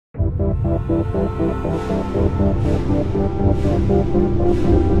In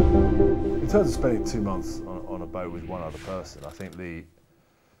terms of spending 2 months on a boat with one other person, I think the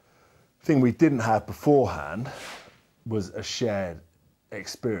thing we didn't have beforehand was a shared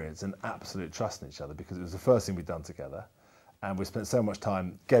experience and absolute trust in each other, because it was the first thing we'd done together, and we spent so much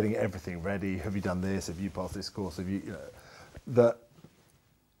time getting everything ready. Have you done this? Have you passed this course? Have you, that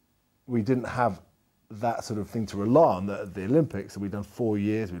we didn't have that sort of thing to rely on. At the Olympics, we'd done 4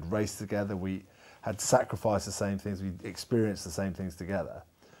 years, we'd raced together, we had sacrificed the same things, we'd experienced the same things together,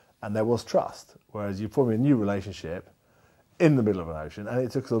 and there was trust. Whereas you form a new relationship in the middle of an ocean, and it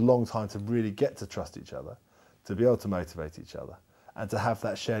took us a long time to really get to trust each other, to be able to motivate each other, and to have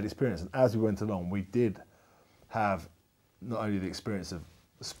that shared experience. And as we went along, we did have not only the experience of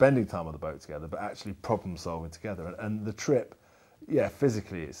spending time on the boat together, but actually problem solving together. And the trip, yeah,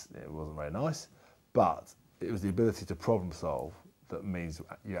 physically it wasn't very nice, but it was the ability to problem solve that means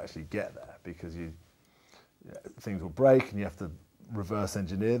you actually get there, because things will break and you have to reverse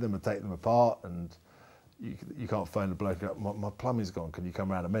engineer them and take them apart, and you can't phone the bloke up, my plumbing's gone, can you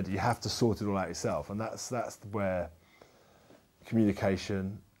come around and mend it? You have to sort it all out yourself, and that's where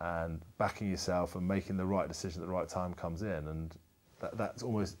communication and backing yourself and making the right decision at the right time comes in. And that's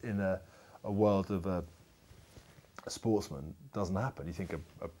almost in a world of a sportsman doesn't happen. You think a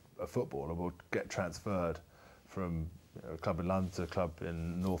footballer will get transferred from a club in London to a club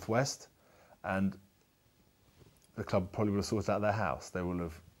in Northwest, and the club probably will have sorted out their house. They will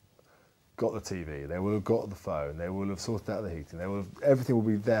have got the TV, they will have got the phone, they will have sorted out the heating, everything will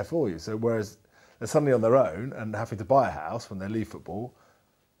be there for you. So whereas they're suddenly on their own and having to buy a house when they leave football,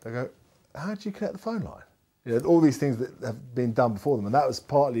 they go, how do you connect the phone line? All these things that have been done before them. And that was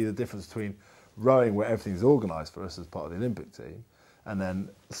partly the difference between rowing, where everything's organised for us as part of the Olympic team, and then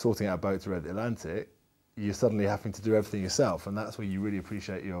sorting out boats around the Atlantic. You're suddenly having to do everything yourself, and that's where you really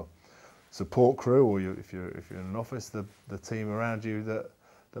appreciate your support crew, or if you're in an office, the team around you that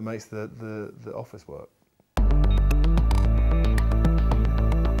makes the office work.